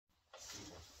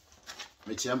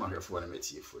Metia mahwefo na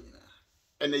metiefo nyina.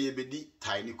 Ene yebedi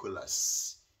Tyre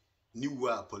Nicholas.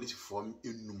 Niwa police form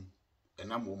enum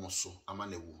enam wo so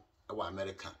amanewu e wa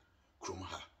America krom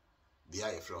ha.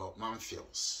 Bia ye fro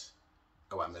Manfields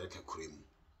e wa America krom.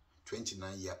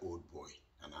 29-year-old boy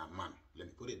and a man, let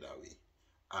me put it that way.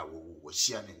 I will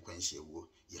share and quench you.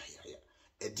 Yeah.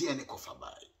 A DNA cover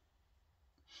by.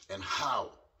 And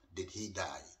how did he die?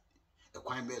 A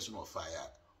quite person of fire.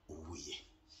 Oh, we.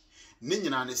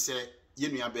 Ninjan say,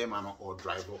 you know, a man or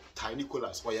driver, Tyre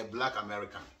Nicholas, or a black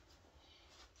American.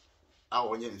 I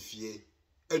want you to fear,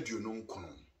 edunon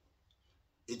conon.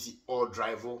 It's all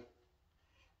driver.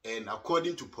 And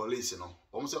according to police, you know,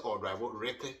 almost all driver,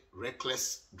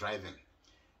 reckless driving.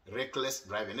 Reckless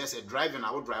driving. They say driving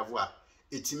our driver,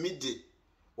 it's immediate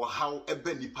or how a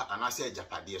benipa and I say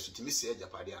Japadia. So to me say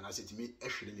Japadia and I say to me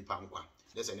actually nipa nkwa.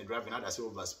 There's any driving either say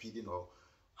over speeding or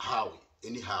how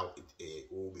anyhow it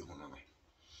will be honored.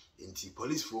 Inti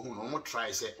police for who no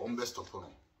try say on best stop on.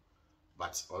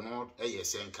 But or not a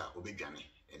yesenka obedwane.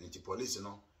 And inti police you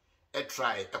know a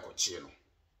try a cochino.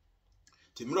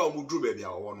 Timra mu dru baby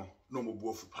awo no mo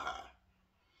buofu pa.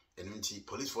 And inti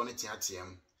police for anything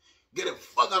ATM. Get the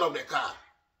fuck out of the car.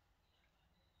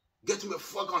 Get me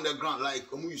fuck on the ground like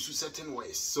you use certain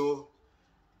ways. So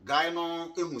guy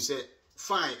no who say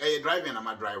fine, driving I'm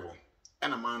a driver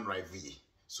and a man drive V.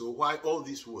 So why all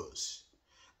these words?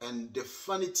 And the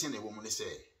funny thing a woman say,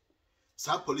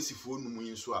 sa police phone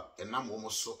no so a nam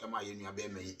almost so am I in your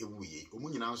baby ewuye. Omu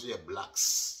nyina so ye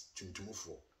blacks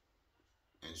tuntumfo.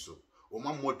 And so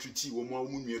woman more treaty woman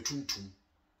mu tuntum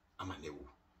amanewu.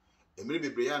 Emre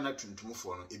bebre ya na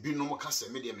tuntumfo no ebi no mo kasa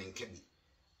me de menka bi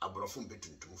abrofo mbe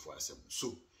tuntumfo asem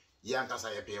so ya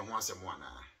nkasa ye pe ho asem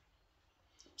ana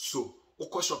so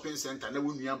ukọ shopping center na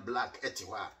wonua black ete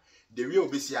ho a the way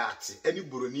obesi ate any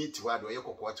boroni ete ho a de ye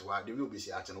kokọ ate ho a the way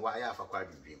obesi ate no wa ya afa kwa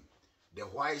bibim. The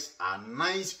whites are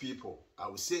nice people. I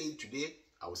will say it today,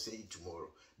 I will say it tomorrow.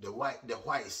 The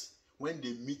whites when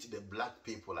they meet the black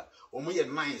people omo ye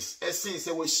nice esen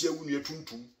se wo hia wonua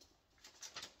tuntum.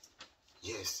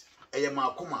 Yes.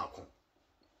 Mako.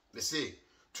 They say,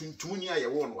 Tuntumuni aye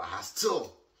won wa ha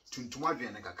still tuntum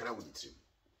adwen na kakra wo ditrim.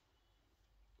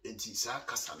 Enti sa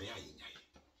kasane aye nyai.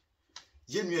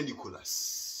 Tyre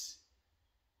Nicholas.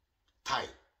 Tyre.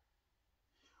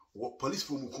 Wo police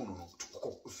fo mu kono no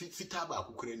fita ba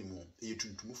akukura ni mu eye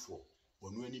tuntumfo.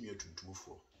 Wonu ani me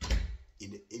tuntumfo.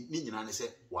 Ni nyina ne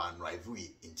se wa drive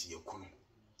we enti ye kono.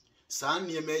 Sa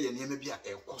niema ye niema bia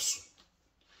ekoso.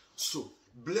 So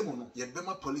blame no ye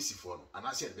bema police for no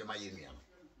anase ye bema yenua no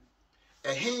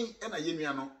ehin na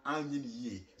yenua no anye ni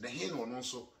yie na hin no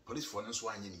nso police for no nso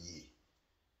anye ni yie.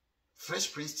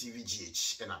 Fresh Prince TV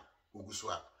GH na oguso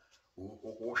a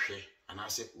wo hwe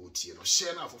anase otie no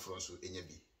share na afoforo nso enya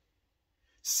bi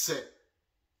se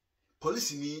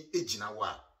police ni ejina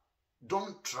wa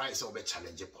don't try so be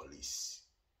challenge police,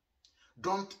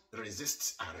 don't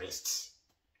resist arrest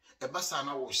ebasa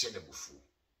na wo hye de bufu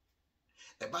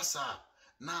ebasa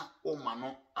na o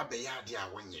mano abeya ade a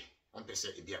wonye onpese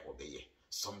ebia obeye.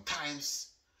 Sometimes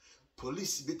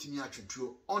police betimi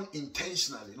atwetwo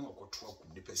unintentionally no okoto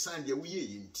akum the person dey we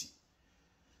yinti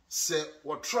say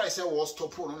what try say was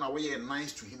stop no na we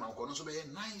nice to him and no so be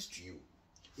nice to you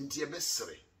inti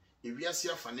ebesere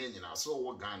ewiase afa na nyina so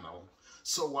wo Ghana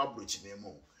so wo abrochi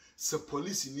memo say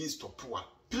police needs to poor.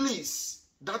 Please,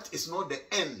 that is not the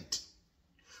end.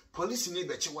 Police need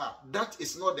bechiwa. That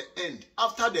is not the end.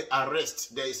 After the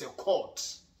arrest, there is a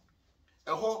court.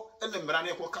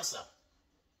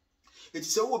 It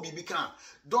is a wobibika.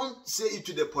 Don't say it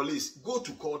to the police. Go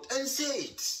to court and say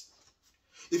it.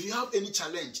 If you have any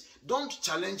challenge, don't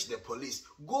challenge the police.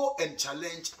 Go and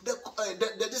challenge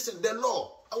the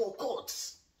law, our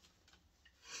courts.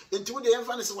 Until the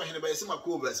emphasis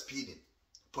was speeding.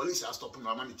 Police are stopping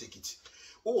my money, take it.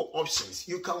 All options.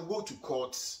 You can go to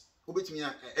courts. Obetimi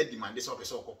a demand this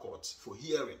officer court for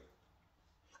hearing.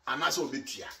 And that's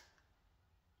obetia.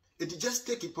 It just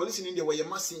take a police in India where you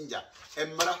messenger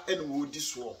and mara and would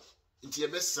this war. Into your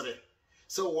best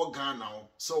so what Ghana now,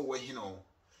 so what you know.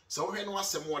 So when was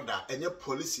some water and your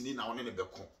police in our name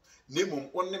become. Name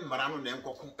only Marano name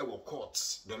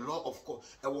courts, the law of court,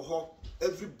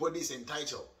 everybody is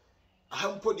entitled. I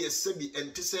have put the Sebi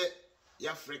and to say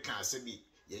Africa Sebi,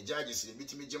 your judges in the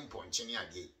bitimi jump on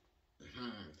Chenia Day.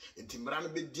 In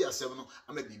Timbrano be dear seven,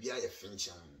 I'm a BBI a Finch.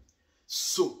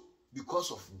 So,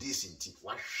 because of this, in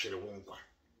what shall won't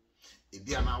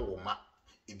Ibiana woma,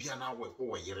 Ibiana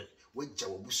were yere, when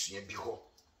Jawabusia beho,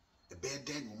 a bad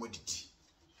den womadity.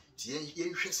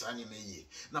 Tien shes anime ye.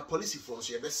 Now, policy force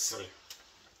your best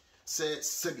say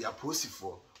Sebia posy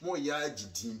for more yaji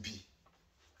dimbi.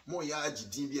 mo ya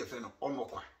agidin bi efe no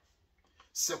onokwa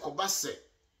se koba se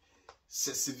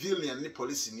civilian ni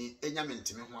police ni enya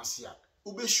mentime ho ase a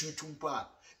ube shoot mpa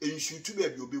enshutu ba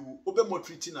bi obewu obe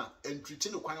motriti na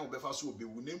entreti no kwan obefa so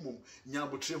obewu na mum nya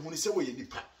abotre hu ni se wo ye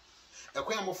nipa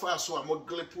ekwan amofa so a mo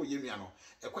glepo ye nua no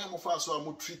ekwan amofa so a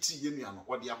mo treati ye nua no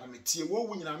ode ahometie wo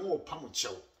wu nyina no opam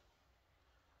chew.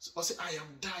 So say I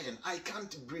am dying, I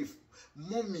can't breathe,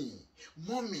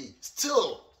 mommy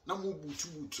still na mo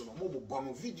butu no mo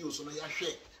bono videos no ya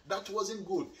hwe. That wasn't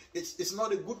good. It's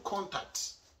not a good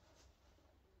contact.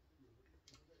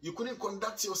 You couldn't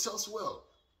conduct yourselves well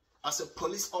as a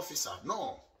police officer.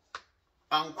 No.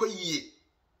 Anko ye.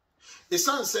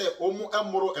 Esan say omo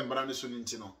emoro embra ne so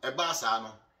nti no. Eba sa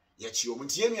no. Ye chi omo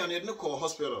nti enu ane ne call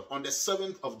hospital on the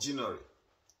 7th of January.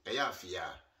 Eya afia.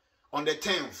 On the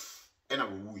 10th ena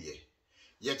wo wuye.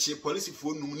 Ye chi police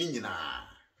fo num ni nyina.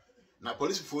 Na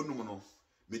police fo num no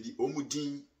medi omu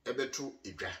din ebeto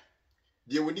edwa.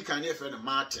 De wodi kan ye friend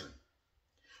Martin.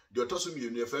 De otoso mi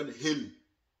enu friend Haley.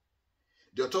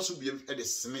 The otoso bi e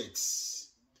Smith.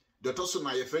 The otoso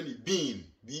na your friend Bean,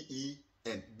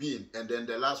 B-E-N, Bean, and then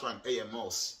the last one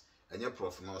A-M-O-S, and your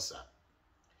Prof. Nosa.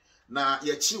 Na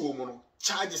ye chi woman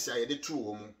charges ya de two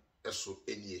woman eso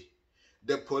enye.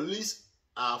 The police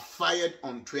are fired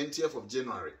on 20th of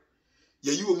January.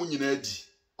 Ye you woman nyina di.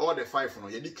 All the 5 no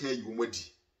ye di kan you woman di.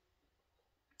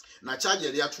 Na charge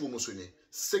ye de two woman so ne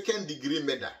 2nd degree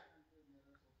murder.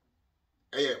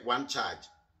 One charge.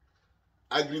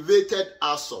 Aggravated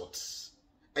assault,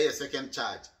 a 2nd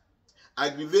charge.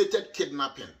 Aggravated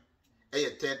kidnapping, a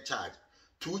 3rd charge.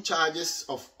 2 charges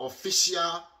of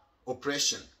official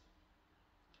oppression.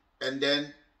 And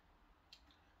then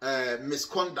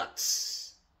misconduct.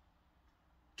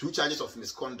 2 charges of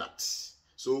misconduct.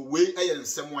 So we a in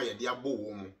some way they are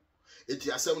boom. It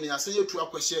is assembly. I say you to a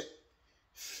question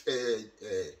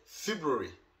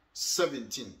February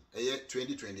 17,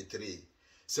 2023.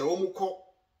 So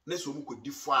neso mu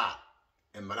kodi fa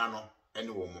emra no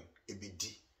ene wo mu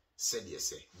ebedi said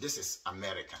yes. This is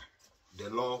America.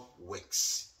 The law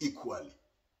works equally.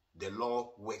 The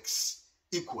law works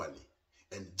equally,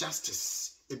 and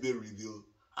justice be revealed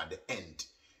at the end.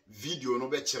 Video no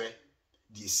be kire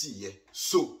de si ye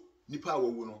so nipa wo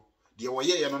wu no de wo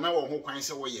ye no na wo ho kwan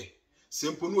se wo ye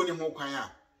sempo no oni ho kwan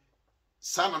a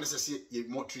sa na se se ye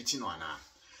mo treat no ana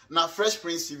na Fresh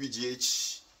Prince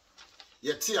CVGH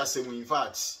yeti asem in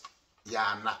fact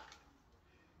ya na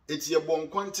eti ye bon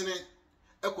kontine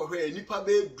ekohwe nipa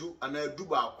be du ana du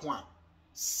ba ko a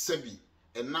sebi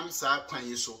enam sa kwan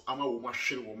yi so ama wo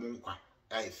mahwere wo nkwa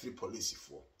ai free police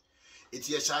for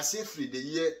eti ye chase free the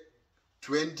year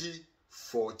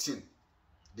 2014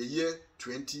 the year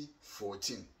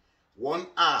 2014 1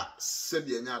 hour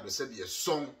sebi enya do sebi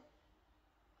song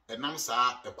enam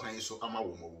sa ekwan yi so ama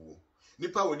wo mawu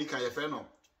nipa wodi kan ye fe no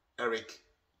Eric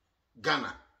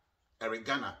Ghana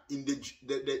in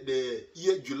the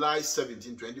year July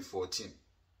 17, 2014.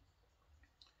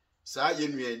 Sa ye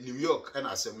New York and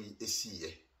asemi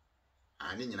esiye.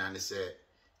 Ani nyina ne se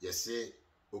yese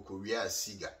okowia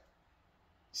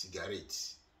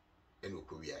cigarette and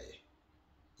okowia ye.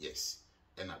 Yes,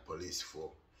 and a police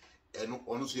for and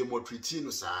ono so ye mo treat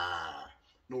no sa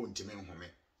no ntime nhome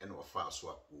and ofa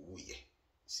so wuye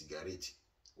cigarette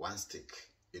 1 stick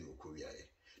and okowia ye.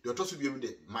 The also be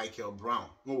the Michael Brown,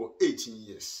 no 18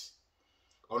 years.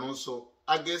 And also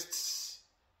August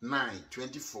 9,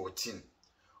 2014.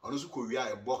 And also could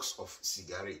a box of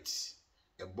cigarettes.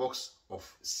 And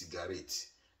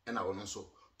I also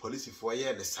police for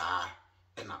year the sa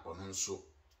and I also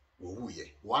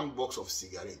 1 box of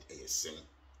cigarette a saying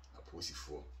a police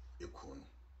for a corner.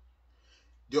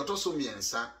 The also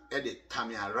miensa edit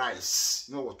Tamia Rice,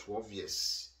 no 12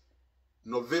 years.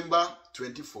 November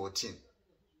 2014.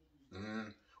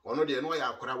 Ono de no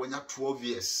ya akora wanya 12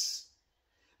 years.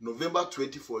 November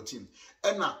 2014.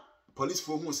 Ena police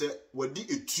for who say wadi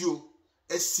etuo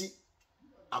esi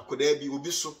akoda bi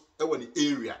obi so e woni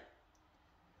area.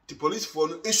 The police for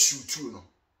no issue too no.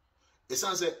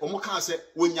 Esan say omo kan say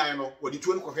wonyan no wadi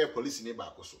tuo no kohwe police ne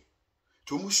ba akoso.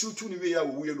 To mu shoot ni we ya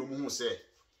wo ye no mu say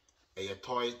a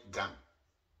toy gun.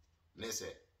 Ne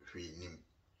say hwe nim.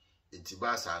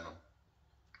 Intibasa no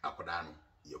akoda no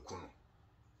yekuno.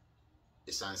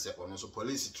 Esan se ono so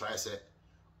police try say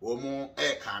omo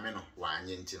e kame no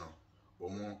wanye nti no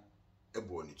omo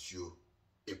ebo ni tuo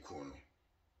ekuno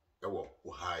ewo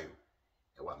Ohio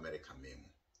ewo America memu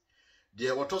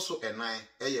de wotoso enan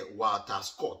eye Walter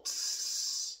Scott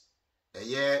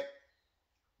eye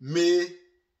May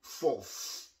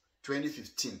 4th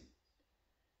 2015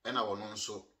 ena wono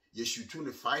nso ye shoot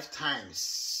 5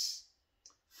 times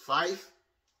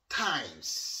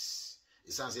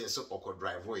It sounds like so awkward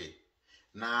driveway.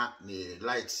 Na ne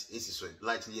light esi so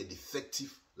light ne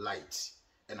defective light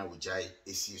and I would jai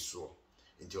esi so.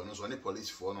 Nti ono so ne police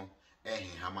for no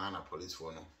hama na police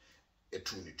for no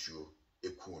etu ne tuo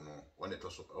eku no one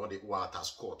toso or the water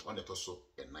court one toso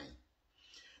e 9.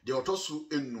 The otoso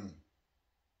enum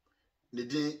ne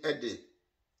din ede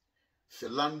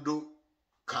Philando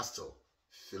Castle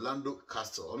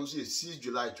ono so 6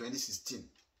 July 2016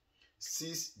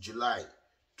 6 July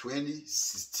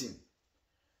 2016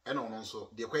 and on so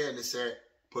the kwaye ne say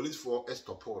police for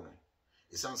stop no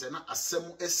it sounds na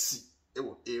asem asi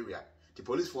ewo area the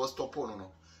police for stop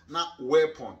no na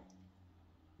weapon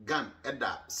gun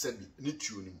eda sebi ni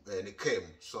tuo ni ne kam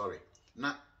sorry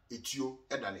na etuo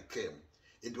eda ne kam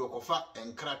enti okofa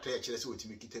enkrata e kire se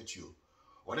wotimi kita tuo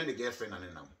one ne girlfriend na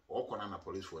nam okona na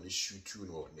police for ni shoot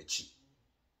no na chi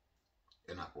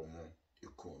ena omo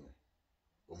ikono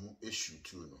omo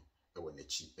shoot no ewo na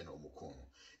chi ena omo kono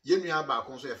yenua ba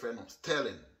konso ye friend no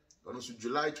Sterling ono so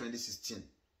July 2016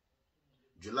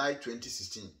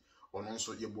 ono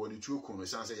so ye bo ni tuo kono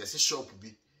sanse ye se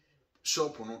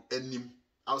shop no anim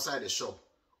outside the shop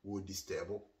will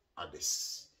disturb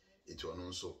others it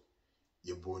ono so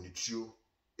ye bo ni tuo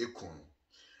ekono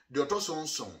the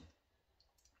otoson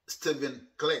Stephen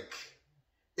Clark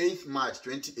 8th March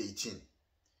 2018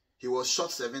 he was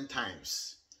shot 7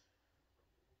 times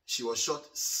she was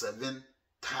shot 7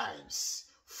 times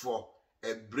for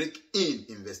a break-in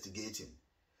investigating.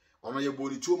 Ono ye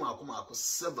body two mako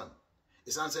 7.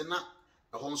 Isanse na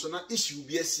ehonso na issue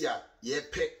bi asia ye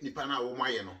pe nipa na wo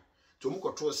maye no. To mu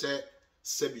kotro se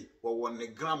sebi wo won ne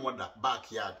grandmother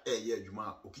backyard ye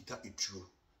adwuma okita etuo.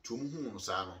 To mu hu no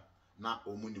sa no na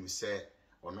omunim se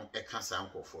ono eka sa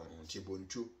nkofo no nti body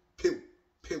two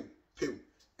pew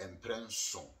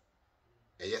emprenson.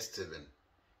 Eye Stephen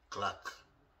Clark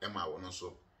ema wono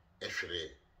so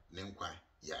ehwere ne nkwa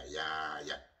ya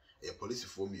a police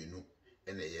for me no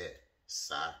ene ye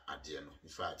sa ade no in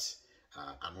fact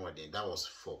that was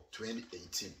for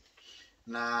 2018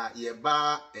 na ye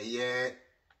ba eye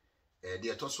de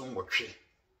etoso nwotwe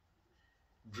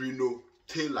Bruno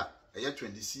Taylor eye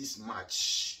 26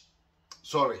 March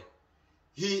sorry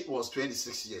he was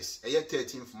 26 years eye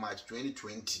 13th March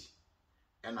 2020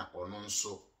 ena ono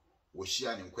nso wo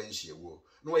hia ne nkwanhie wo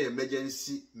no ye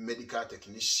emergency medical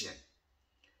technician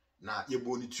na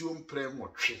yebonituo mpre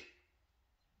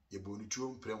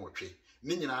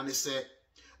ni nyina ne se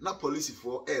na police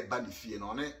for ba ne fie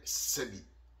no ne sebi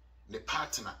ne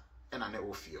partner ena ne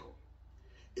ofie ho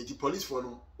eti police for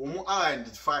no omo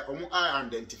identify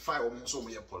omo so mo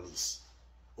ye police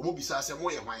omo bisa se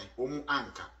mo ye hwan omo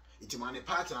anka eti ma ne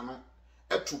partner no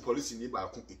etu police ni ba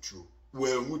ko etuo wa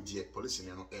hu die police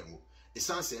ni no emu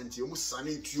esanse enti omo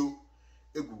sane etuo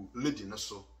egu lady no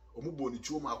so omo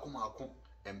bonituo mako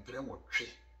empre nwotwe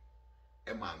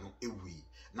ema no ewi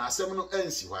na asem no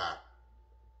ensi hwa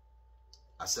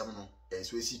asem no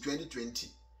enso esi 2020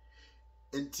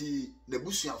 enti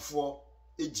nebusuafo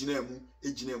ejina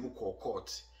mu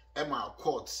court ema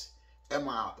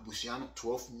abusuan no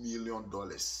 $12 million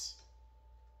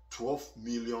 $12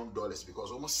 million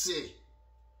because almost say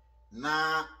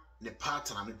na ne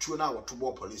partner no tuo na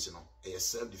wotobo police no e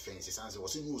self defense sanse wo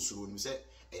se nyusuro nim se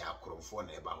e akoromfo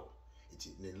na eba ho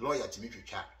iti ne lawyer timi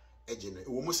twetwa eje ne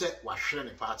wo mu se wahwere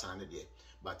ne partner ne de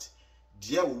but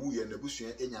dia wo ye na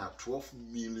busua enya $12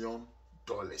 million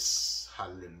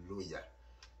hallelujah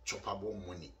chopable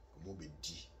money mo be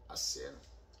di asem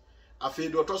afi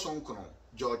do to so nkono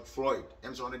George Floyd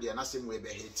emso no de na sem we be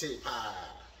hete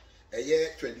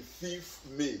eye 25th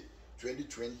May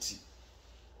 2020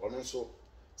 ono so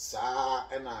sa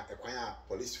ena ekwan a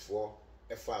police for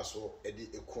efa so edi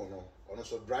ekono ono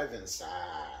so driving sa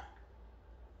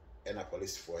ena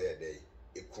police for here dey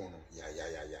ekono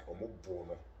ya omo bo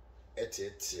no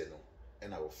etie no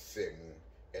ena wo femu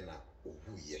ena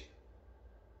ohuye.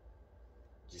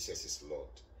 Jesus is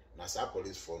Lord. Na sa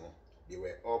police for no they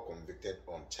were all convicted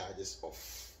on charges of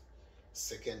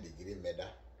 2nd-degree murder,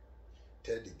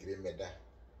 3rd-degree murder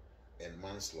and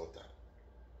manslaughter.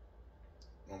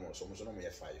 No more, so no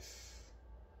more 5.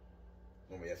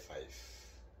 No more 5.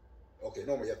 Okay,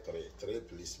 no more 3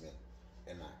 policemen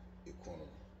and a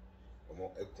economy.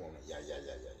 Omo economy, ya.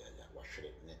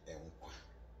 Wahwere ne enkwa.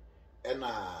 And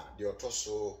the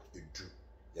otoso edu,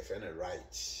 your friend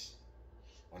right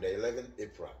on the 11th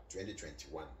April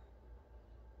 2021.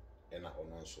 And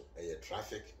also a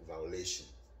traffic violation.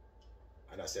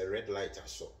 And I said red light I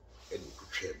saw and we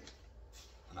could train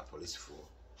and a police for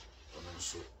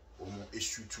also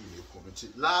issue to the community.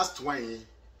 Last one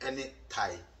any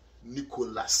Tyre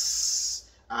Nicholas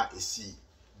see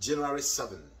January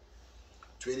 7,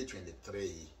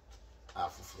 2023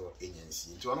 afufuro enyansi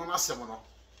nti ono na asem no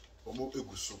omo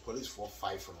eguso police for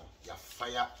 5 no ya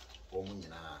fire omo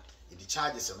nyina the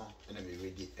charges no na me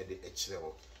ready e de ekire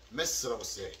wo mesre wo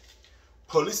say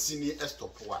police ni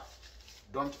stop wa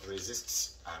don't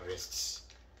resist arrest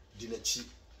dinachi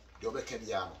de obeka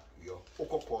bia no yo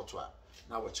okokọtọ a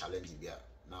na wo challenge bia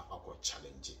na akọ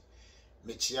challenge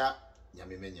mechia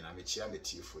nyame menyina mechia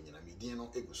metiefo nyina medin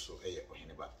no eguso eye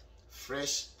oheneba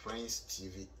Fresh Prince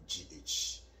TV GH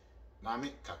Mami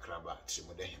kakraba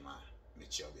trimude hema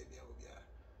mechia baby obia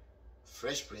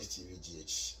Fresh Prince TV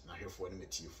GH na hwefo ne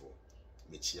metiefo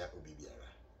mechia obi biara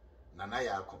nana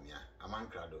ya akomia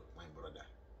amankrado my brother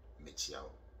mechia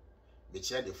o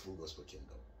mechia the full gospel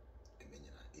kingdom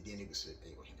emenyina edin ne guso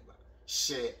eye oheneba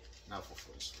share na for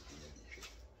friends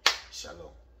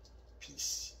shalom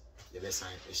peace. The best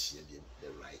time is the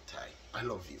right time. I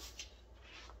love you.